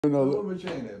No, what my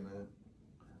chain at, man?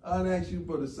 I'd ask you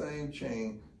for the same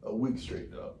chain a week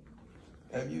straight, dog.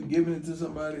 Have you given it to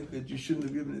somebody that you shouldn't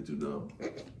have given it to, dog?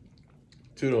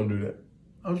 Two don't do that.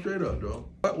 I'm straight up, dog.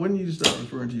 When did you stop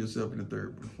referring to yourself in the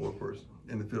third, the fourth person,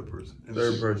 and the fifth person?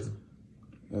 Third person.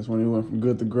 That's when he went from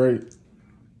good to great.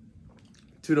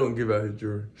 Two don't give out his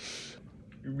jewelry.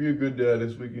 You be a good dad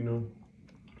this week, you know.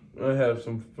 I have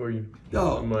some for you.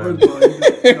 Dog, first of all, look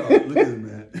at it,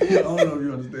 man. I don't know if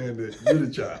you understand that. You're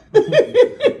the child.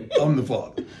 I'm the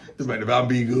father. If I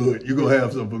be good, you're going to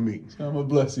have something for me. So I'm going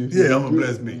to bless you. Yeah, I'm going to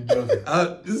bless me.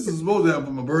 This is supposed to happen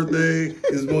for my birthday.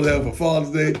 It's supposed to happen for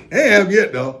Father's Day. Ain't happened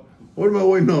yet, though. What am I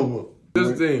waiting on for?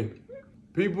 This thing,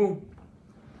 people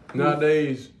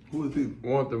nowadays Who are the people?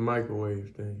 want the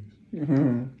microwave things.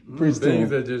 Mm-hmm. Preach to Things him.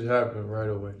 that just happen right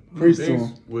away. Preach to Things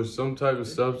him. with some type of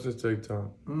substance take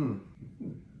time.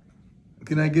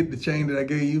 Can I get the chain that I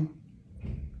gave you?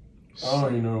 I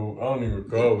don't even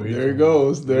recall. There he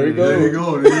goes. There he goes. There you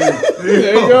go.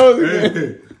 There he goes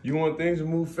again. You want things to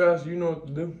move fast, you know what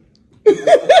to do.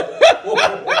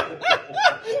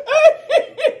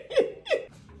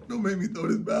 Don't make me throw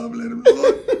this Bible at him,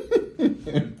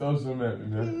 Lord. Throw some at me,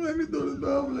 man. Don't make me throw this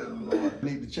Bible at him, Lord. I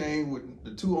need the chain with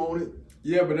the 2 on it.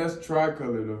 Yeah, but that's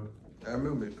tricolor though. I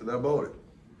remember it because I bought it.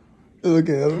 Look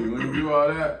at him. When you do all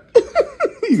that,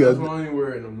 You that's got why I ain't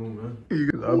wearing no more, man.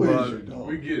 Who is you, dog?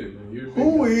 We get it, man.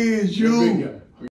 Who is you?